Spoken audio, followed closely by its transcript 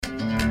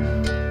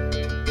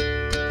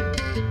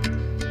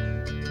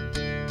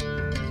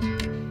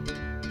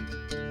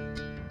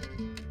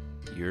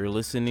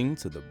listening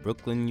to the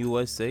Brooklyn,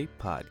 USA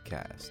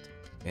podcast,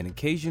 an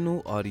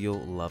occasional audio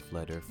love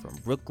letter from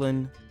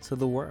Brooklyn to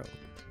the world.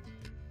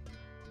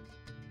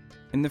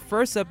 In the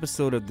first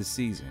episode of the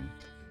season,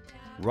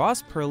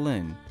 Ross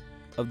Perlin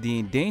of the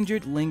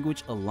Endangered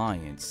Language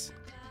Alliance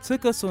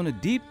took us on a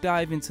deep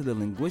dive into the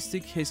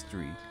linguistic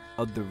history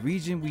of the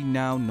region we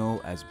now know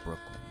as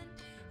Brooklyn.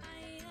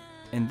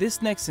 In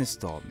this next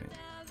installment,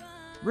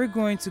 we're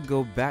going to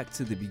go back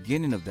to the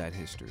beginning of that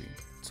history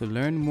to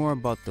learn more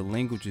about the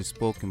languages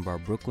spoken by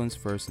Brooklyn's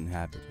first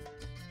inhabitants.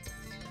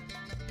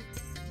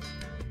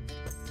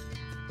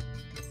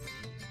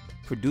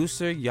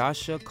 Producer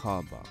Yasha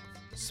Kalbach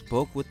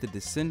spoke with the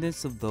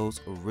descendants of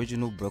those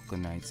original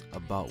Brooklynites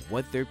about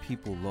what their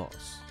people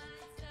lost,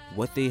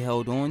 what they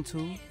held on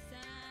to,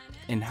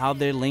 and how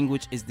their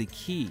language is the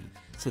key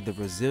to the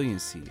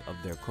resiliency of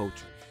their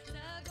culture.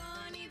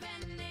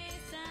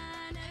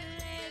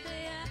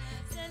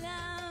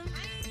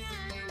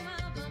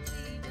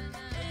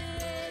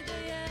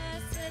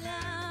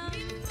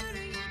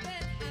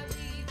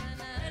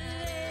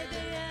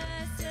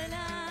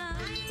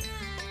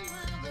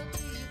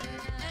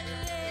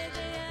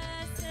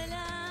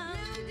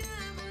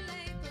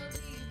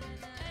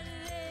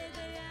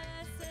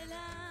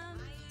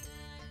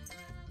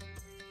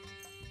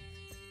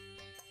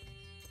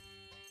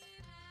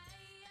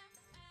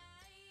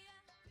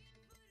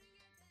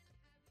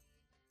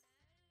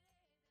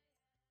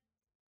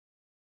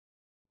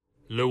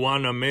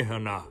 Luana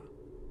Mihana,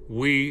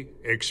 we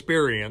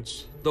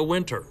experience the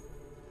winter.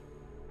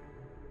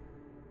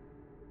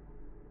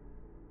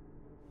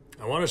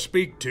 I want to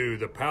speak to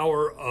the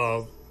power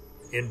of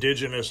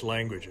indigenous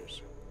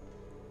languages.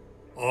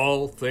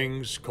 All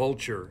things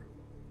culture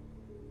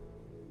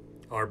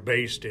are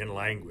based in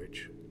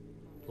language.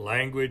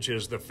 Language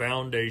is the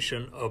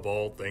foundation of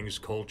all things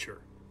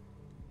culture.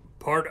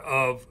 Part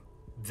of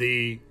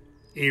the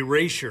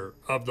erasure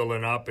of the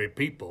Lenape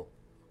people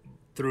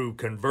through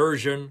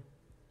conversion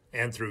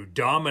and through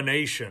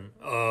domination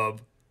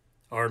of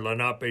our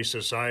Lenape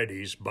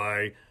societies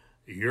by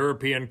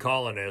European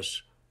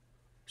colonists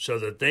so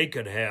that they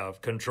could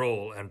have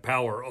control and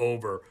power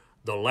over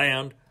the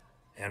land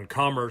and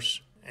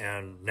commerce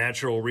and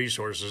natural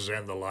resources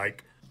and the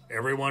like,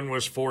 everyone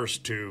was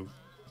forced to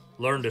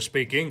learn to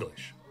speak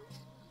English.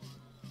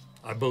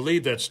 I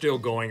believe that's still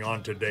going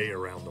on today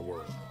around the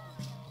world.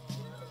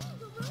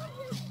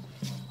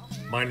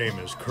 My name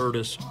is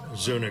Curtis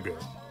Zuniga,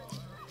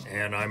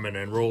 and I'm an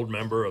enrolled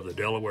member of the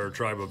Delaware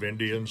Tribe of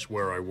Indians,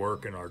 where I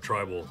work in our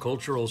Tribal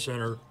Cultural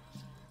Center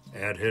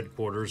at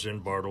headquarters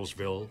in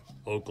Bartlesville,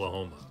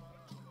 Oklahoma.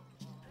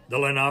 The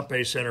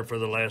Lenape Center for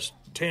the last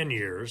 10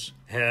 years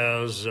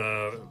has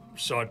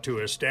sought to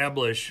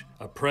establish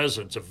a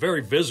presence, a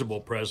very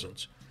visible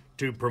presence,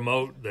 to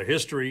promote the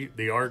history,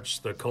 the arts,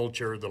 the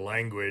culture, the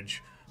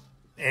language,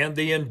 and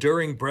the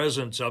enduring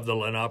presence of the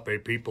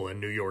Lenape people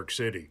in New York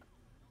City.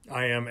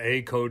 I am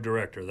a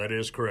co-director, that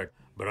is correct.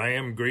 But I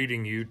am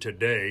greeting you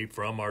today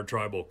from our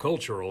Tribal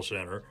Cultural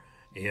Center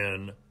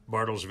in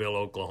Bartlesville,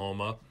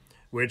 Oklahoma,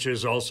 which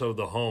is also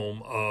the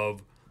home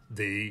of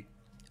the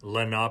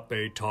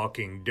Lenape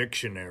Talking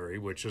Dictionary,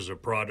 which is a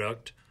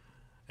product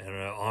and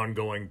an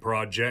ongoing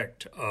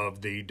project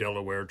of the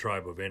Delaware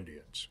Tribe of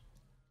Indians.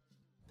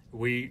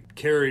 We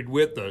carried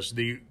with us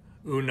the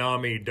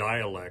Unami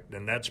dialect,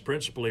 and that's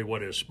principally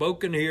what is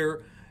spoken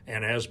here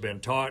and has been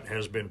taught,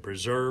 has been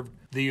preserved.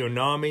 The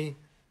Unami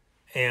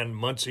and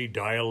Munsee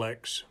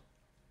dialects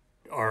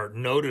are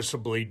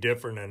noticeably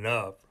different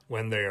enough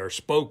when they are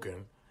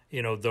spoken.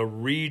 You know, the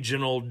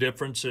regional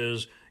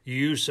differences,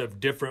 use of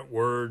different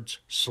words,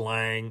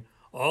 slang,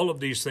 all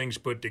of these things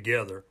put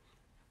together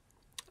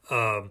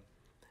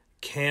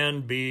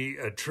can be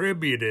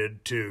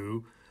attributed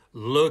to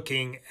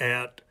looking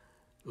at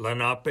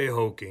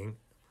Lenapehoking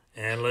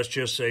and let's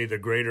just say the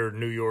greater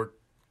New York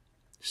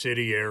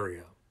City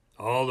area,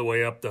 all the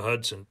way up the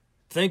Hudson.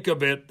 Think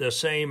of it the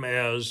same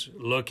as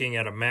looking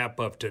at a map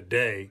of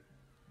today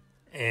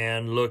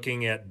and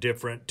looking at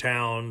different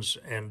towns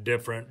and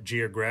different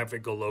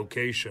geographical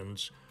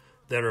locations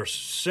that are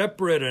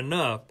separate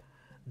enough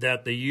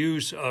that the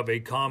use of a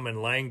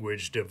common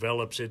language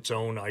develops its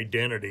own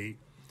identity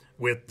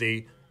with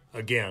the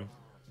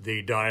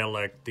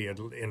dialect, the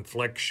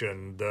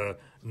inflection, the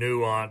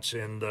nuance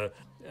in the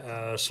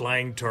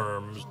slang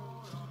terms.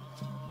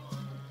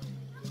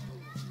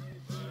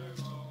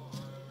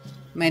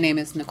 My name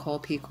is Nicole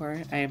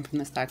Pecor. I am from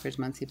the Stockbridge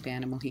Munsee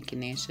Band of Mohican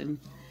Nation.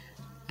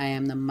 I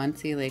am the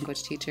Munsee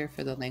language teacher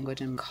for the Language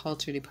and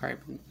Culture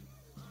Department.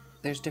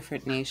 There's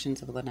different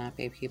nations of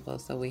Lenape people,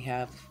 so we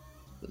have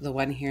the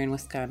one here in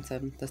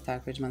Wisconsin, the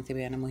Stockbridge Munsee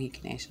Band of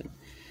Mohican Nation.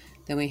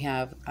 Then we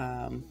have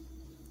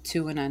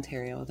two in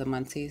Ontario, the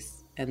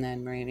Munsees, and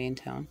then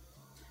Moraviantown.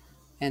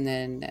 And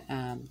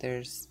then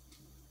there's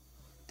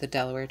the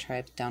Delaware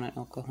tribe down in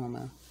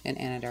Oklahoma, in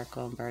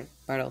Anadarko and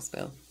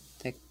Bartlesville,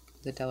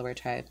 the Delaware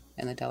tribe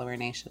and the Delaware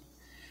Nation.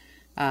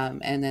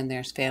 And then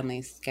there's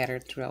families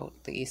scattered throughout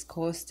the East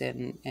Coast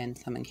and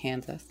some in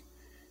Kansas.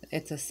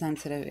 It's a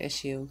sensitive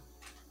issue.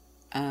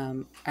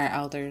 Our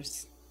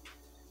elders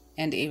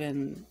and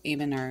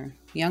even our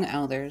young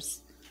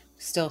elders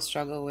still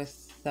struggle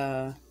with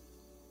the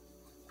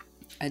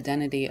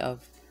identity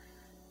of,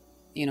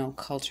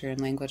 culture and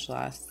language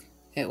loss.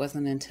 It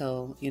wasn't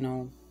until,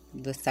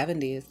 the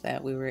 70s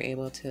that we were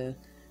able to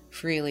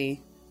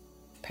freely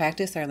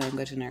practice our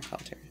language and our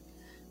culture.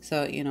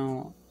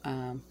 So,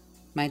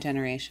 my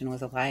generation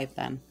was alive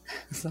then.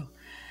 So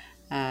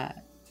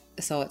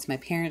it's my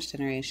parents'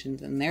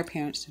 generations and their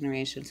parents'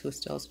 generations who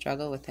still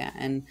struggle with that.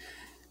 And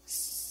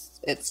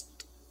it's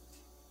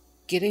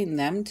getting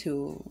them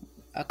to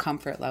a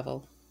comfort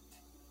level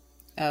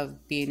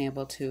of being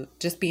able to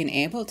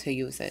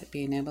use it,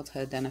 being able to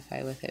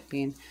identify with it,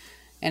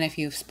 and if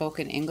you've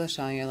spoken English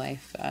all your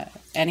life,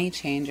 any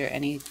change or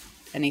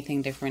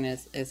anything different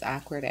is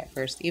awkward at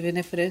first, even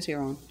if it is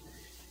your own,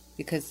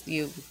 because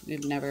you've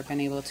never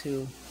been able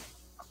to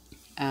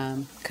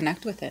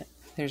connect with it.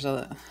 There's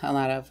a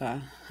lot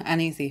of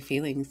uneasy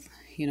feelings,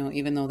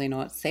 even though they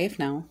know it's safe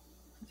now.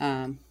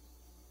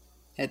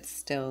 It's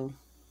still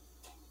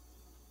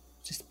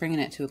just bringing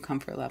it to a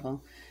comfort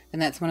level.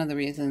 And that's one of the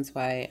reasons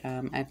why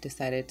I've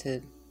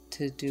decided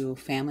to do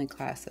family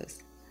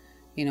classes,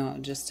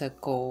 just to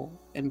go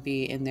and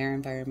be in their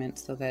environment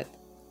so that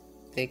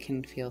they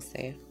can feel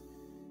safe.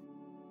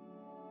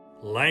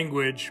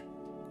 Language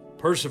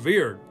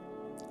persevered.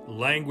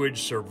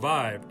 Language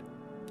survived,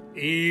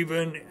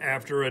 even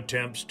after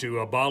attempts to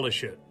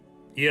abolish it.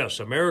 Yes,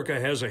 America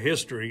has a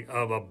history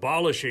of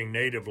abolishing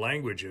native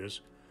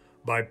languages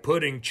by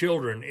putting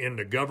children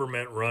into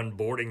government-run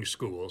boarding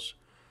schools.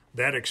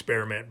 That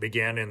experiment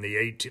began in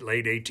the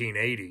late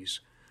 1880s,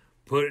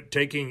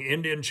 taking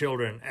Indian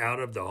children out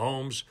of the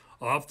homes,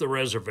 off the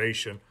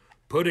reservation,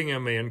 putting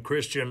them in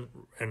Christian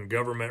and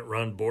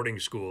government-run boarding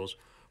schools,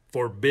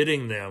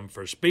 forbidding them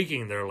for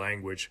speaking their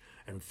language,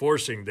 and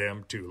forcing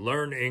them to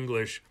learn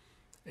English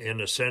in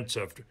the sense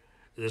of,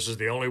 this is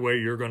the only way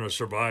you're going to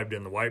survive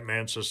in the white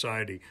man's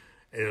society,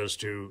 is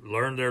to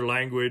learn their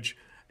language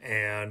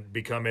and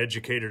become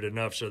educated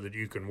enough so that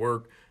you can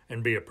work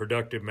and be a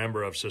productive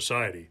member of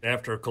society.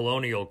 After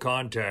colonial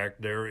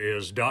contact, there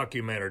is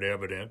documented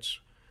evidence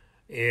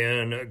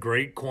in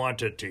great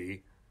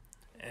quantity,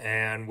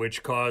 and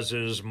which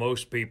causes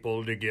most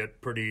people to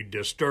get pretty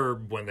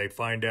disturbed when they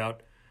find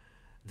out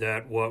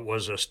that what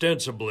was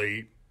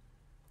ostensibly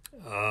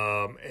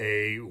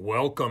a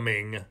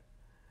welcoming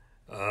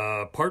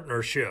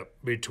partnership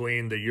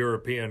between the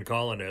European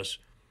colonists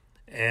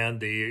and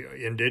the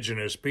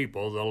indigenous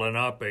people, the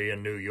Lenape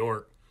in New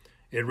York,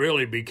 it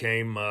really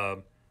became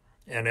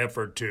an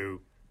effort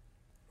to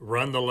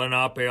run the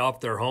Lenape off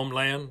their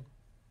homeland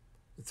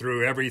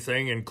through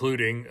everything,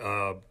 including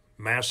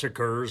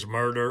massacres,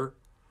 murder,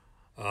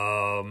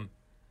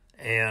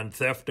 and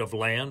theft of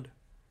land.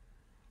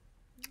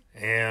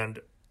 And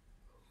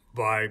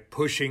by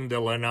pushing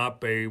the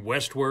Lenape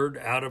westward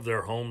out of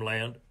their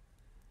homeland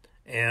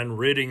and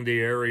ridding the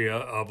area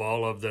of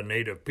all of the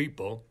native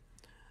people,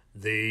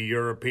 the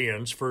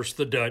Europeans, first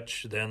the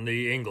Dutch, then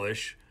the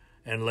English,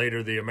 and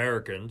later the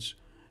Americans,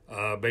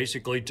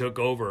 basically took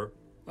over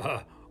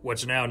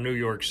what's now New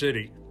York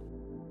City.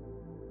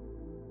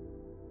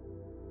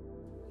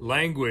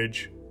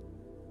 Language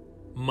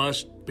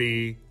must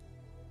be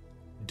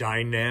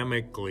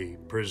dynamically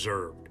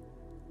preserved.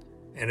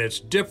 And it's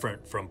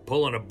different from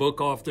pulling a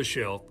book off the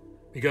shelf,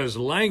 because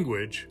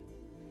language,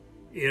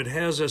 it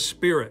has a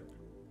spirit.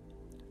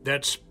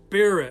 That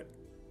spirit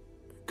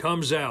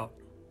comes out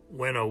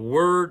when a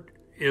word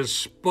is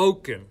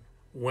spoken,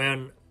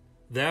 when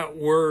that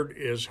word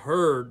is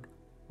heard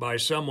by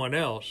someone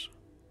else,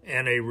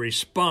 and a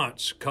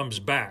response comes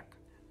back.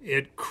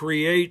 It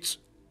creates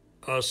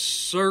a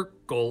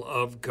circle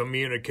of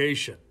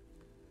communication.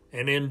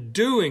 And in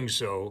doing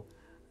so,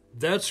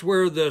 that's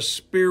where the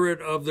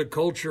spirit of the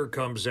culture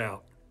comes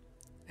out.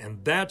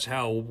 And that's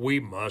how we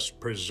must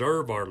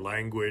preserve our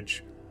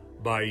language,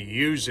 by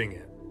using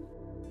it.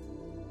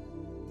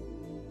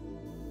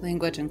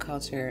 Language and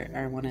culture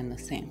are one and the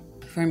same.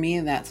 For me,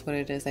 that's what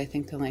it is. I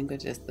think the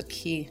language is the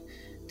key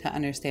to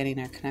understanding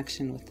our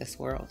connection with this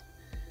world.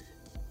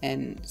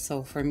 And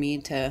so for me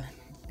to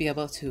be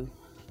able to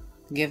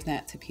give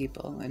that to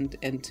people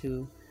and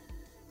to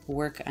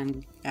work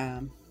on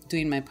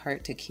doing my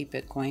part to keep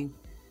it going,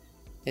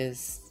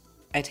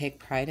 I take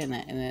pride in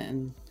it,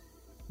 and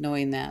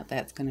knowing that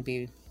that's going to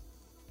be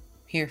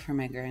here for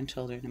my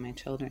grandchildren and my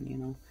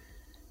children.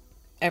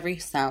 Every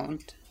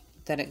sound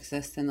that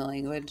exists in the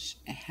language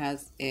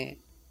has a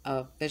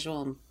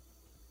visual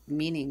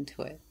meaning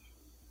to it.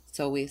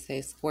 So we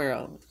say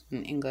squirrel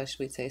in English,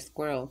 we say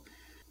squirrel.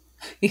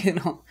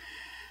 That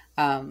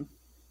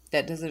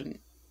doesn't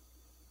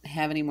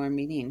have any more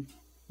meaning.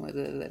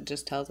 That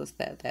just tells us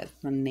that that's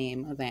the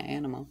name of that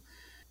animal.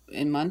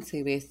 In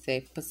Munsee, we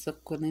say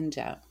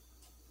Pasukwalinjau,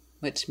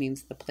 which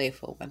means the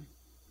playful one.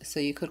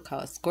 So you could call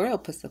a squirrel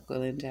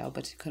Pasukwalinjau,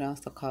 but you could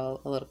also call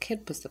a little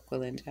kid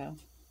Pasukwalinjau.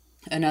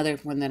 Another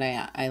one that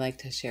I like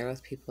to share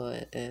with people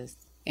is,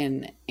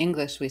 in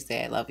English we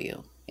say I love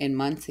you. In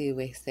Munsee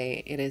we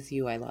say it is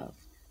you I love.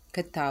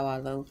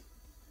 Katawalo.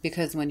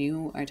 Because when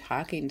you are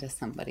talking to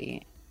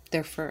somebody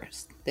they're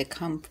first. They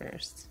come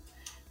first.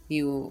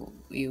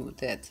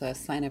 That's a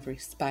sign of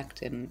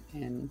respect and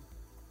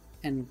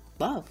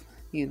love,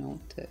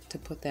 to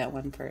put that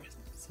one first.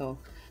 So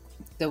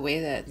the way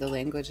that the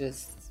language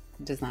is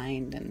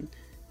designed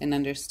and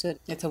understood,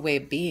 it's a way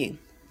of being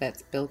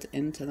that's built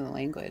into the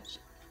language.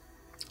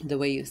 The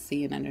way you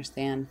see and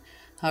understand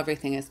how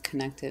everything is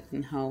connected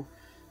and how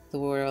the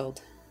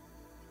world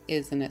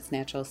is in its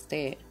natural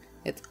state.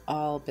 It's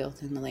all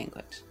built in the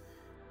language.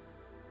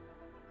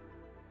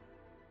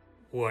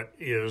 What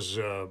is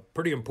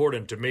pretty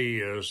important to me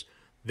is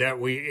that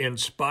we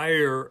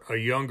inspire a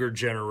younger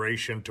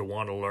generation to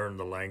want to learn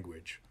the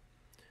language.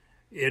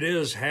 It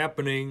is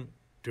happening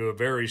to a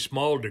very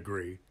small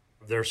degree.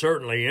 There's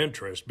certainly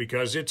interest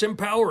because it's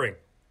empowering.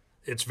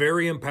 It's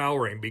very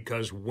empowering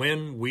because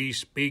when we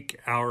speak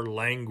our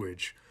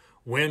language,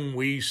 when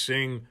we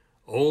sing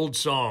old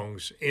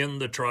songs in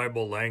the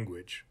tribal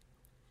language,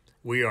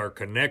 we are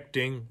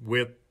connecting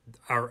with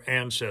our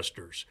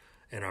ancestors,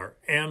 and our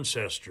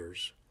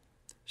ancestors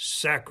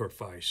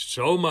sacrificed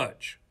so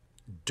much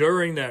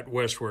during that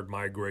westward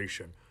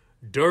migration,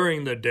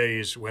 during the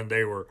days when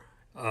they were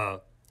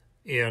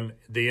in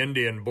the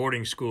Indian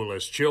boarding school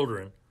as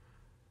children,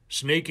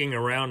 sneaking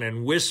around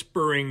and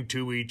whispering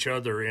to each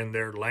other in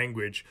their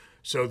language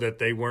so that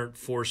they weren't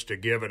forced to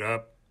give it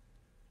up,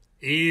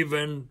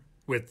 even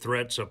with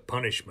threats of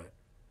punishment.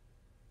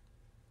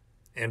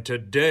 And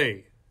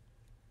today,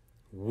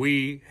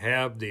 we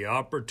have the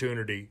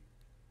opportunity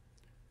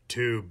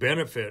to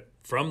benefit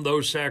from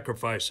those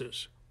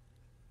sacrifices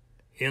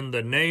in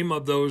the name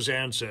of those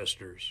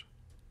ancestors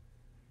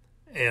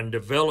and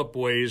develop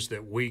ways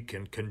that we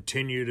can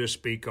continue to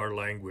speak our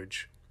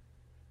language.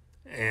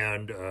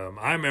 And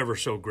I'm ever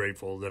so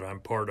grateful that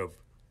I'm part of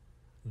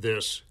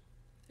this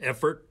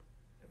effort.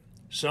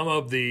 Some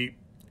of the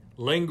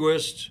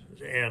linguists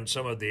and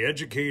some of the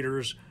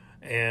educators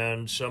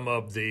and some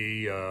of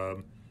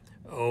the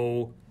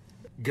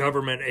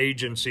government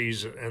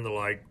agencies and the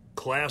like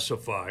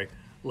classify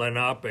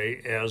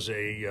Lenape as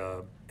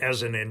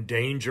an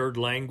endangered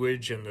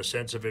language in the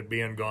sense of it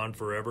being gone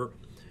forever.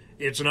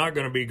 It's not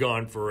going to be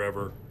gone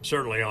forever,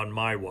 certainly on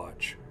my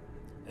watch,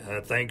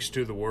 thanks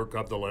to the work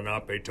of the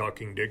Lenape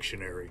Talking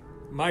Dictionary.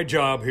 My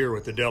job here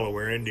with the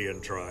Delaware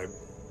Indian Tribe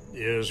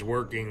is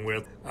working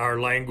with our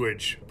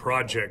language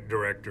project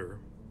director,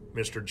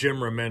 Mr. Jim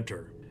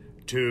Rementer,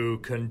 to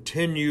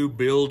continue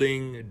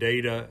building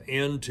data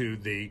into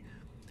the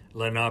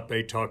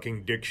Lenape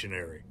Talking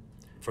Dictionary.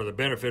 For the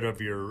benefit of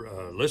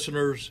your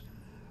listeners,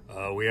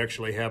 we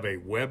actually have a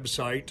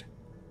website,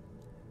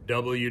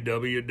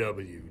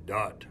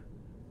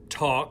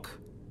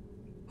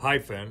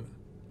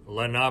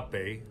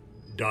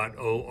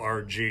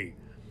 www.talk-lenape.org.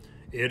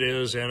 It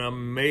is an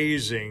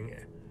amazing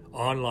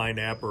online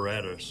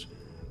apparatus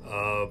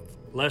of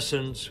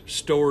lessons,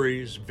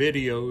 stories,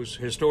 videos,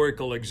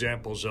 historical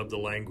examples of the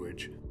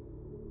language.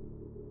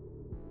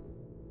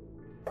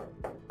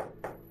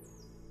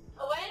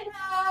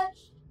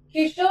 Buenas,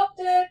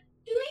 Kishopte,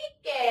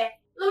 Tuike,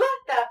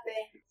 Lumatape,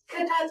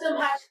 Katatum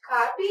Hash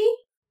Copy,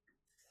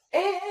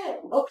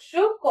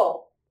 Okshuko,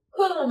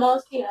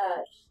 Kulamoski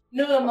Hash,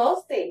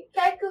 Nulamosti,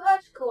 Kaiku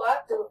Hash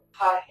Kuatu,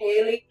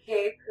 Haheli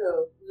Keku,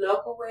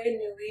 Lokawe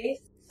Nuis,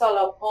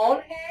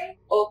 Soloponhe,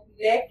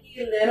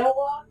 Okneki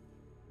Lenowa,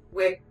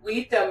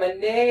 Wekwita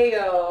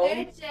Maneo.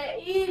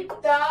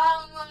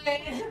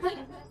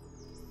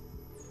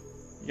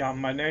 Yeah,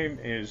 my name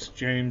is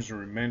James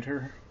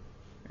Rementer,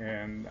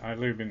 and I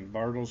live in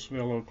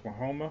Bartlesville,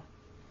 Oklahoma,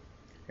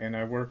 and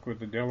I work with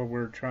the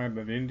Delaware Tribe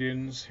of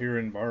Indians here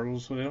in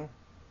Bartlesville,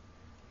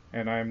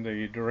 and I'm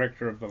the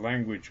director of the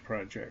Language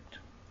Project.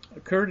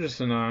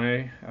 Curtis and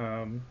I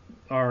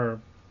are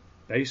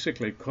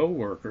basically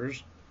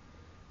co-workers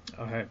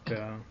at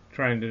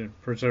trying to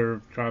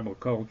preserve tribal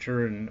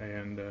culture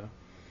and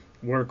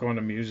work on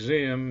a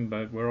museum,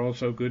 but we're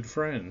also good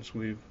friends.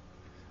 We've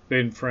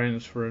been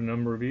friends for a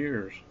number of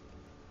years.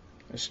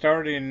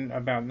 Starting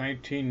about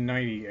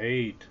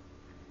 1998,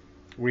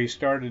 we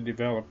started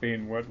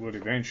developing what would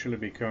eventually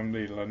become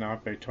the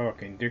Lenape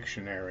Talking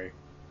Dictionary.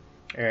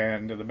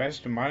 And to the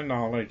best of my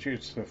knowledge,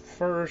 it's the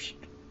first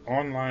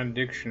online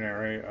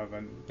dictionary of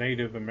a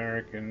Native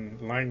American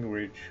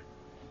language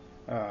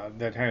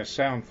that has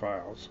sound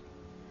files.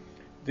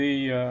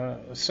 The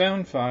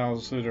sound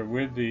files that are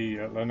with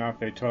the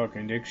Lenape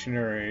Talking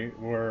Dictionary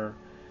were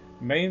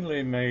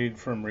mainly made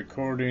from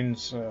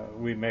recordings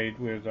we made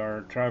with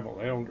our tribal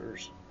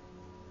elders.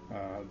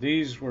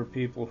 These were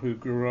people who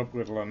grew up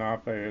with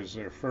Lenape as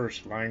their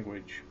first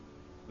language.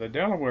 The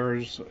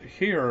Delawares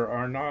here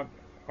are not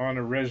on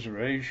a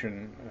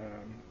reservation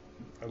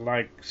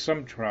like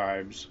some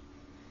tribes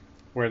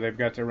where they've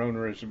got their own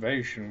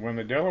reservation. When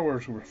the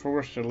Delawares were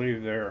forced to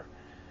leave their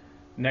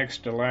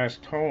next to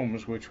last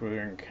homes, which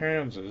were in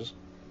Kansas,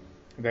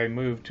 they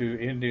moved to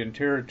Indian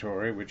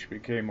Territory, which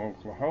became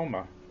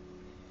Oklahoma.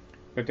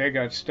 But they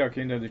got stuck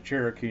into the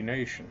Cherokee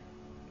Nation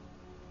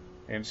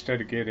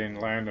instead of getting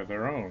land of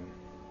their own.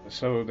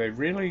 So they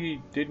really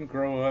didn't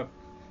grow up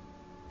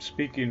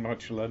speaking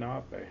much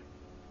Lenape.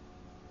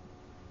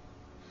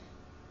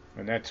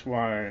 And that's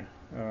why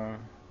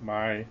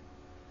my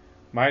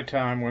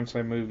time, once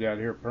I moved out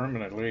here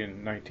permanently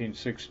in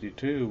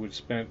 1962, was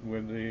spent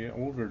with the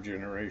older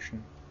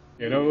generation.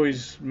 It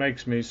always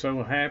makes me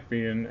so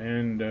happy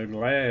and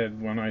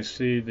glad when I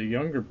see the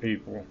younger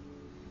people,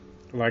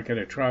 like at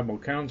a tribal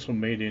council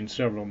meeting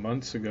several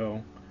months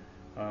ago.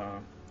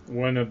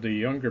 One of the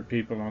younger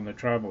people on the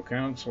tribal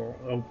council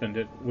opened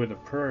it with a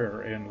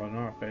prayer in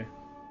Lenape.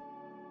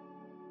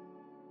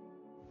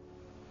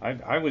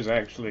 I was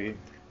actually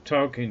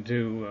talking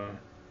to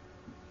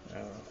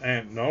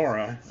Aunt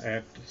Nora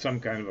at some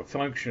kind of a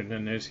function,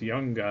 and this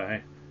young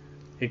guy,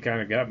 he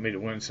kind of got me to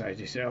one side.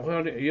 He said,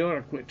 "Well, you ought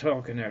to quit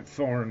talking that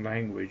foreign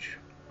language."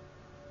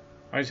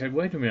 I said,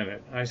 "Wait a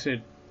minute." I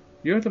said,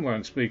 "You're the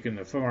one speaking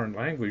the foreign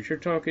language. You're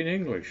talking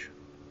English."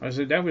 I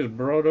said, "That was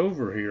brought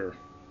over here."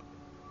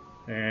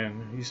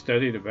 And he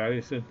studied about it.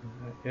 He said,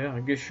 "Yeah,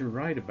 I guess you're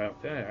right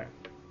about that."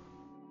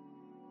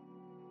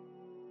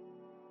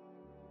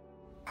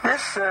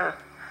 This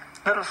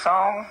little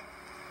song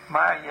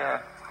my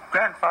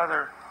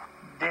grandfather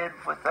did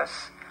with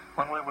us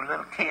when we were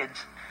little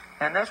kids.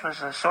 And this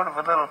was a sort of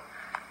a little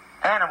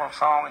animal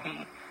song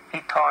he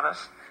taught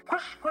us.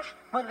 Quish, quish,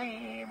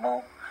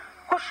 malimo,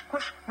 quish,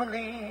 quish,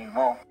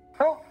 malimo,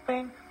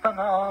 open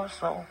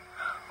panoso,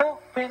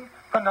 open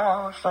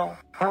panoso,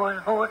 hoy,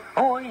 hoy,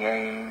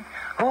 oye,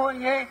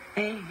 oye,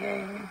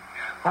 ye,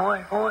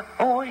 hoy, hoy,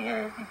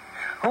 oye,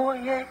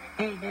 oye,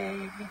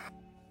 ye.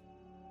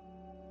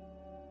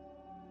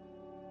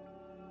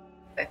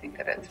 I think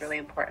that it's really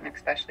important,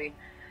 especially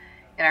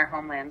in our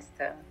homelands,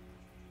 to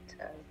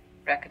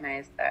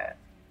recognize that,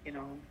 you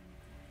know,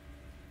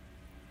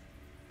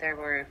 there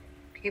were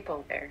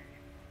people there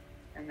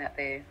and that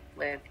they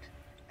lived.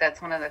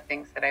 That's one of the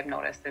things that I've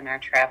noticed in our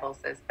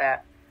travels is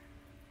that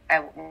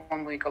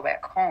when we go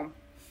back home,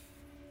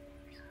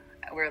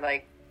 we're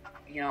like,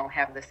 you know,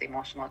 have this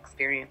emotional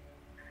experience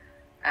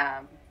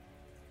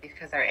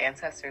because our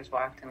ancestors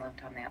walked and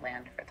lived on that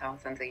land for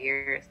thousands of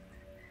years.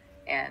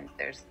 And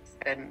there's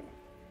been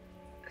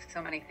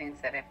so many things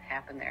that have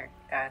happened there,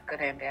 good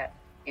and bad,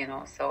 you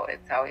know, so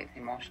it's always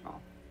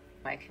emotional.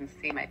 I can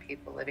see my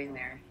people living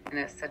there, and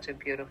it's such a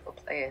beautiful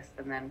place.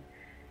 And then,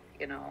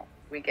 you know,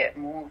 we get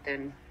moved,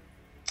 and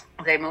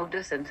they moved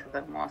us into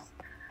the most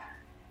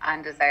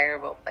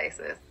undesirable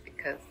places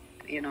because,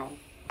 you know,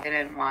 they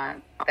didn't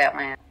want that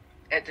land.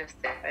 It just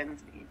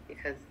offends me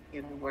because,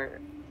 you know,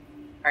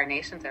 our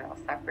nations are all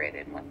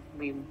separated when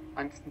we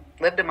once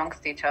lived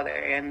amongst each other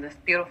in this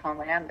beautiful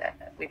land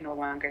that we no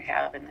longer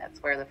have, and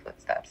that's where the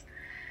footsteps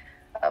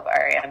of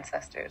our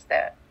ancestors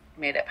that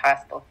made it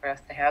possible for us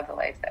to have the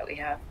lives that we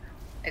have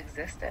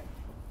existed.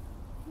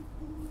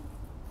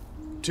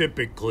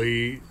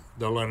 Typically,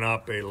 the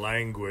Lenape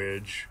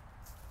language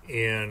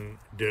in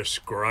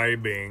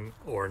describing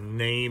or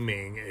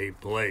naming a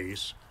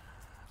place,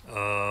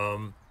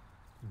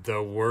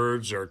 the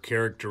words are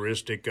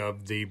characteristic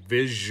of the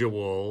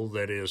visual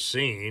that is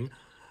seen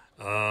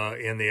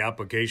in the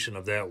application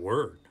of that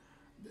word.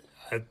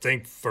 I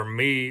think for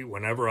me,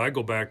 whenever I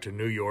go back to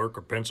New York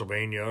or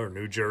Pennsylvania or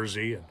New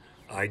Jersey, and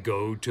I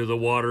go to the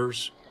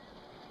waters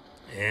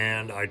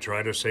and I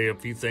try to say a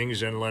few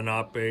things in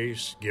Lenape,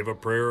 give a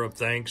prayer of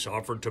thanks,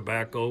 offer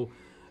tobacco.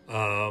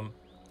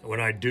 When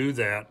I do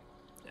that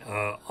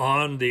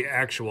on the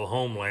actual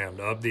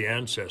homeland of the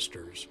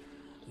ancestors,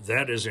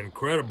 that is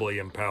incredibly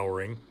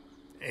empowering,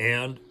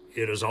 and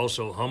it is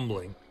also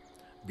humbling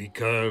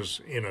because,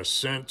 in a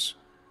sense,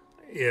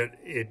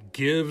 it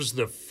gives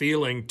the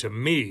feeling to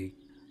me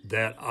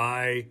that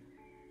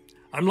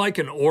I'm like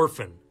an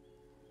orphan.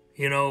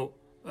 You know,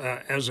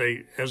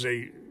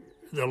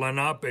 the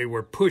Lenape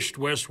were pushed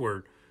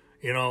westward.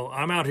 You know,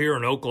 I'm out here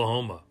in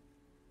Oklahoma,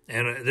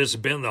 and this has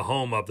been the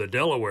home of the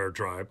Delaware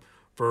tribe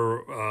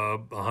for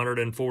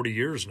 140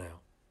 years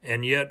now.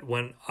 And yet,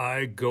 when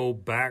I go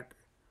back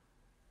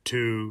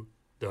to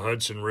the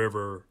Hudson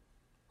River,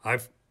 I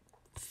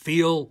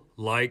feel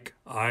like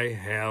I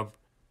have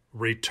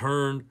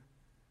returned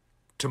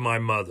to my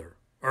mother,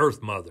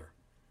 Earth Mother,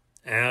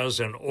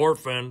 as an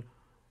orphan,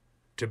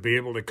 to be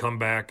able to come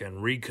back and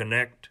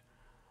reconnect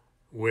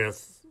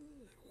with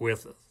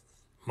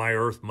my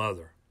Earth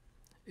Mother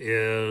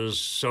is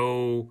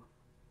so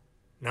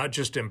not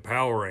just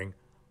empowering,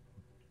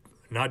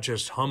 not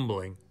just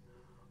humbling,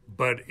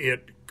 but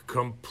it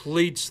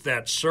completes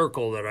that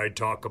circle that I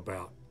talk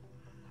about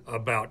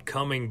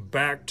coming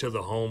back to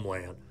the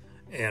homeland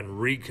and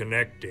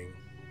reconnecting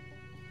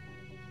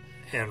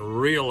and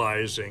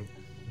realizing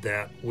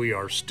that we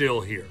are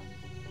still here.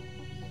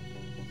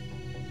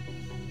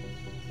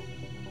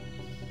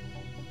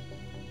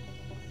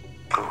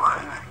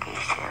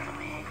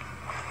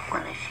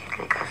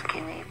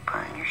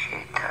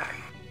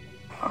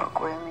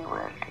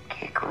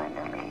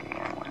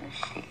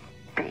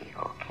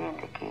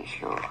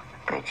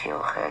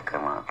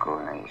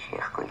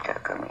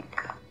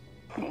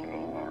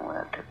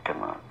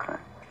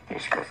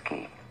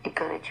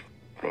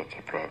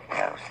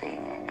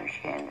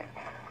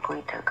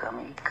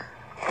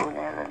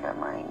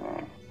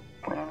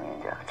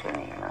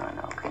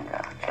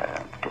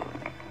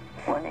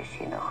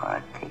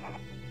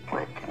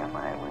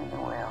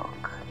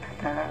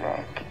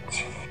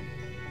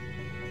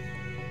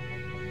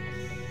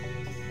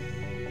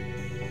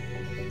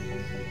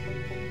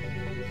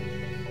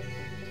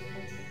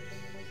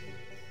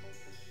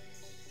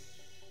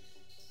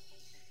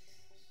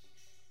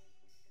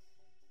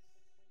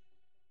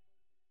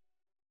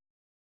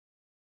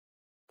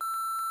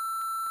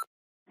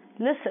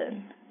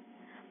 Listen,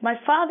 my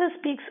father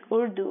speaks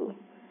Urdu,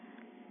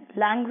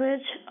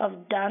 language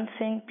of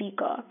dancing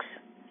peacocks,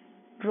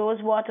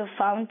 rosewater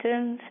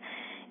fountains,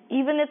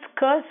 even its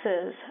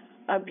curses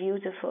are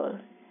beautiful.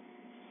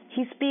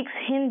 He speaks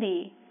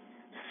Hindi,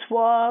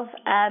 suave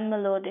and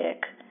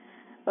melodic,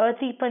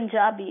 earthy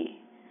Punjabi,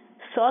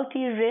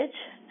 salty rich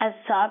as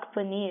saag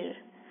paneer,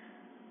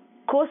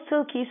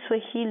 coastal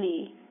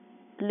Kiswahili,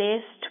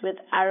 laced with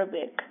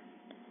Arabic.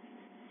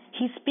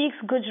 He speaks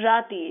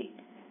Gujarati,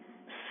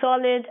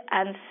 solid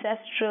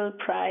ancestral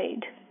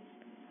pride.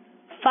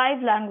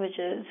 5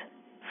 languages,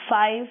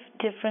 5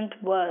 different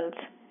worlds.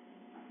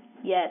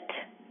 Yet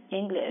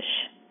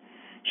English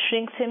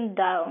shrinks him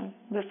down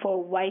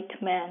before white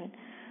men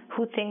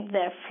who think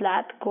their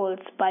flat,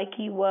 cold,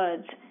 spiky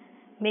words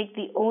make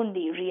the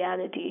only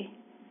reality.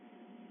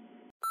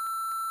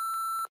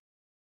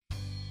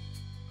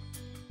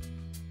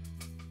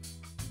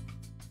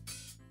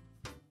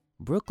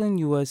 Brooklyn,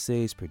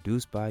 USA is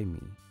produced by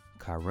me,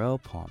 Kyrell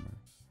Palmer.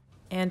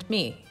 And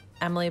me,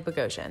 Emily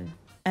Bogosian.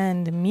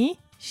 And me,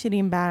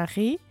 Shireen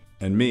Baraghi.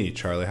 And me,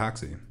 Charlie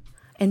Hoxie.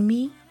 And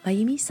me,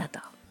 Mayumi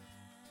Sato.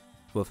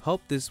 With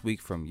help this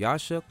week from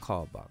Yasha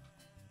Kalbach.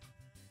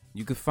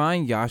 You can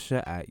find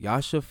Yasha at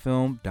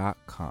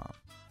yashafilm.com.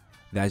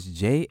 That's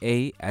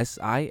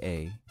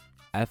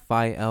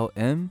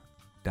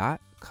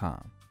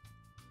JASIAFILM.com.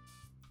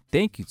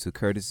 Thank you to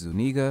Curtis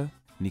Zuniga,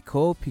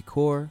 Nicole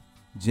Picor,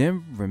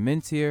 Jim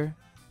Rementier,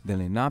 the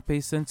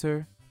Lenape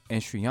Center,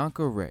 and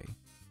Shriyanka Ray.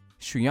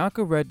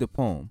 Shriyanka read the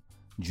poem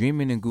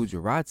Dreaming in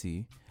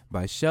Gujarati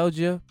by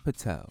Shelja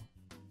Patel.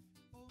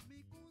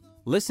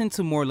 Listen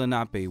to more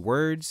Lenape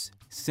words,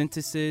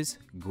 sentences,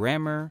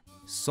 grammar,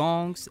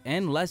 songs,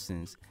 and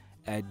lessons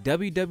at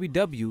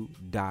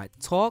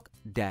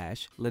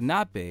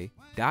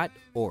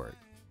www.talk-lenape.org.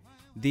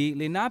 The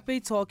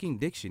Lenape Talking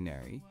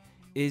Dictionary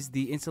is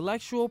the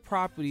intellectual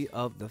property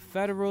of the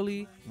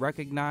federally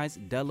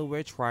recognized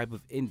Delaware Tribe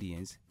of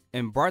Indians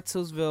in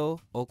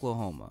Bartlesville,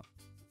 Oklahoma.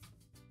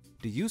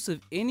 The use of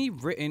any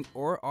written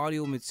or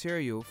audio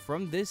material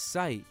from this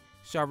site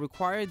shall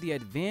require the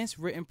advance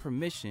written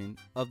permission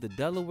of the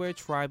Delaware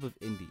Tribe of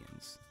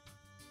Indians.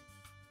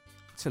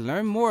 To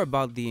learn more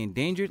about the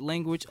Endangered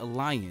Language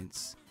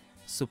Alliance,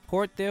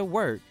 support their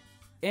work,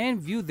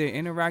 and view their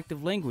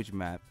interactive language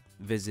map,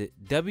 visit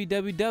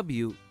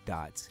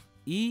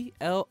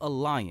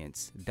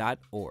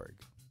www.elalliance.org.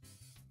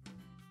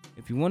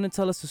 If you want to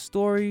tell us a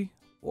story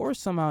or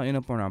somehow end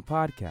up on our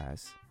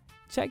podcast,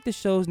 check the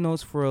show's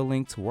notes for a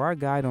link to our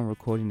guide on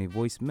recording a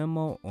voice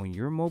memo on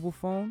your mobile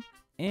phone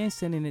and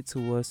sending it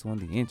to us on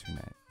the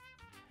internet.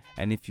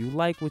 And if you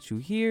like what you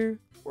hear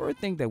or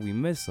think that we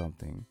missed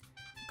something,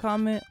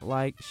 comment,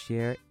 like,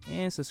 share,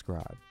 and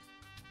subscribe.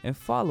 And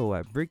follow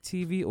at Brick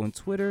TV on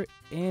Twitter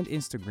and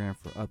Instagram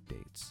for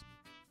updates.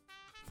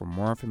 For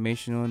more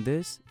information on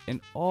this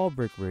and all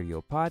Brick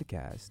Radio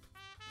podcasts,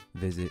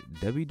 visit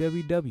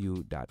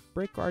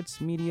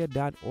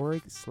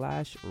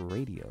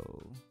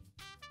www.brickartsmedia.org/radio.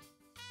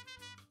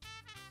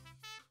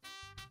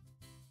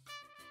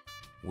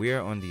 We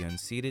are on the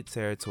unceded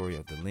territory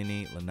of the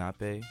Lenni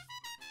Lenape,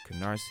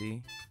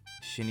 Canarsie,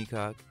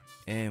 Shinnecock,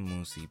 and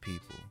Munsee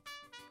people.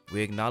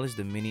 We acknowledge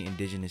the many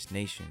indigenous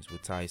nations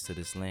with ties to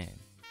this land,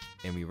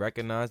 and we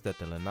recognize that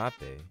the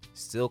Lenape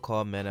still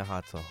call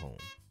Mannahatta home.